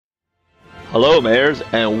Hello Mayors,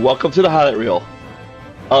 and welcome to the Highlight Reel,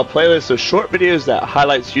 a playlist of short videos that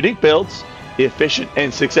highlights unique builds, efficient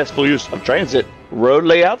and successful use of transit, road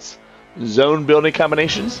layouts, zone building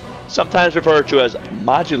combinations, sometimes referred to as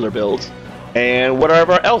modular builds, and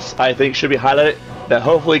whatever else I think should be highlighted that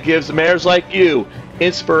hopefully gives mayors like you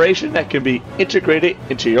inspiration that can be integrated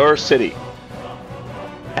into your city.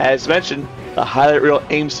 As mentioned, the Highlight Reel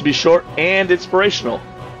aims to be short and inspirational.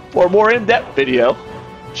 For a more in-depth video,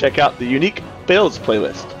 check out the Unique Builds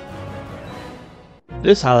playlist.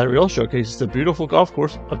 This highlight reel showcases the beautiful golf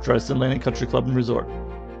course of Dresden Landing Country Club and Resort.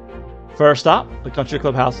 First stop, the Country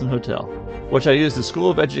Club House and Hotel, which I used the School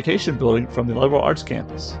of Education building from the Liberal Arts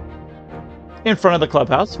campus. In front of the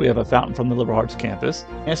clubhouse, we have a fountain from the Liberal Arts campus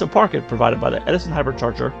and some parking provided by the Edison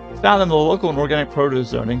Hypercharger found in the local and organic produce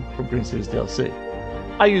zoning from Green Cities DLC.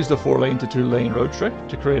 I used a 4-lane to 2-lane road trick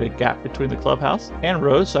to create a gap between the clubhouse and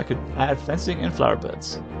road so I could add fencing and flower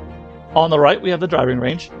beds. On the right, we have the driving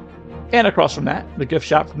range, and across from that, the gift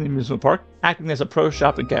shop from the amusement park, acting as a pro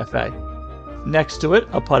shop and cafe. Next to it,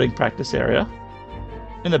 a putting practice area.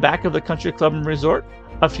 In the back of the Country Club and Resort,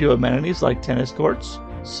 a few amenities like tennis courts,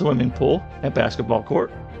 swimming pool, and basketball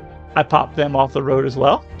court. I popped them off the road as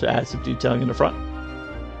well to add some detailing in the front.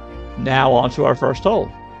 Now on to our first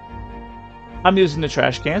hole. I'm using the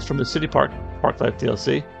trash cans from the City Park Parklife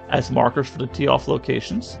DLC as markers for the tee-off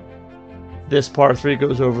locations. This par 3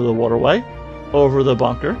 goes over the waterway, over the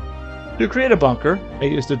bunker. To create a bunker, I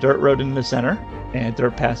used the dirt road in the center and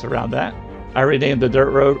dirt paths around that. I renamed the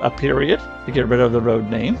dirt road a period to get rid of the road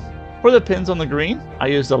name. For the pins on the green, I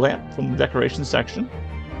used a lamp from the decoration section.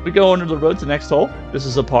 We go under the road to the next hole. This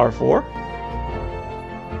is a par 4.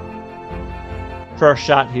 First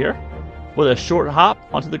shot here with a short hop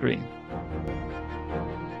onto the green.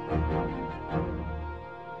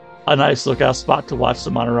 A nice lookout spot to watch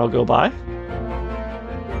the monorail go by.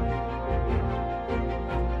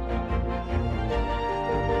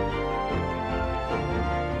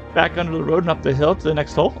 Back under the road and up the hill to the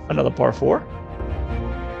next hole, another par 4.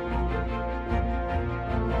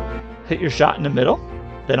 Hit your shot in the middle,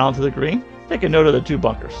 then onto the green. Take a note of the 2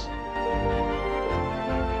 bunkers.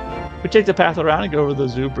 We take the path around and go over the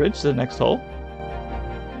zoo bridge to the next hole.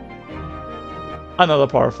 Another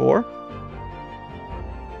par 4.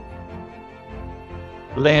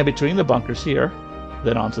 Land between the bunkers here,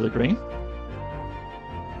 then onto the green.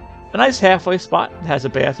 A nice halfway spot that has a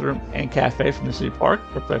bathroom and cafe from the City Park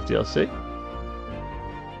for Cliff DLC.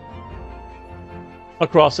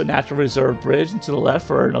 Across the Natural Reserve Bridge and to the left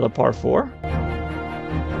for another par 4.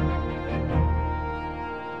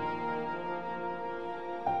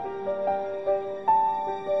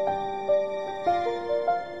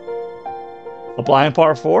 A blind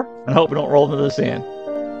par 4, and hope we don't roll into the sand.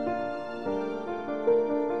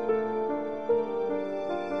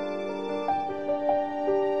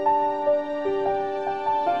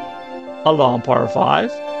 A long par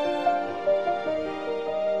 5.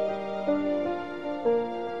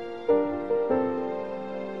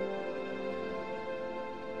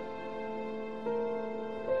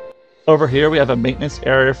 Over here we have a maintenance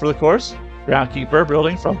area for the course, groundkeeper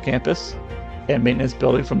building from campus, and maintenance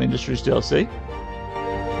building from Industries DLC.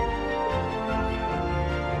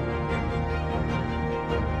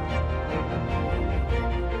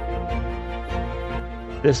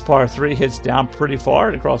 This par 3 hits down pretty far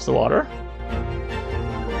and across the water.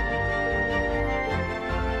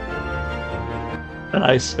 A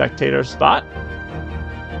nice spectator spot.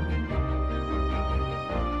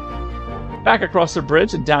 Back across the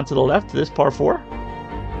bridge and down to the left to this par 4.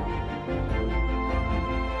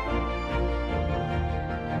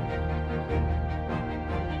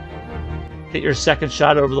 Hit your second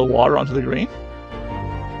shot over the water onto the green.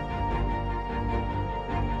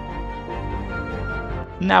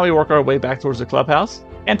 Now we work our way back towards the clubhouse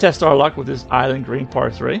and test our luck with this island green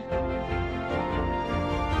par 3.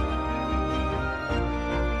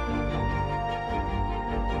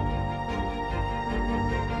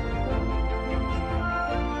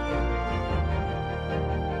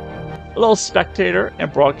 A little spectator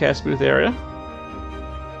and broadcast booth area.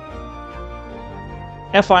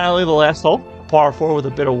 And finally the last hole, par 4 with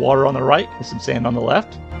a bit of water on the right and some sand on the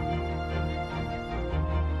left.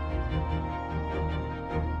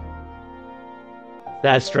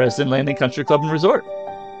 That's Dresden Landing Country Club and Resort.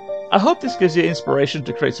 I hope this gives you inspiration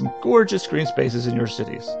to create some gorgeous green spaces in your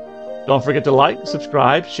cities. Don't forget to like,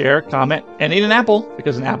 subscribe, share, comment, and eat an apple,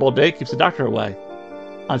 because an apple a day keeps the doctor away.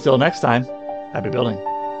 Until next time, happy building.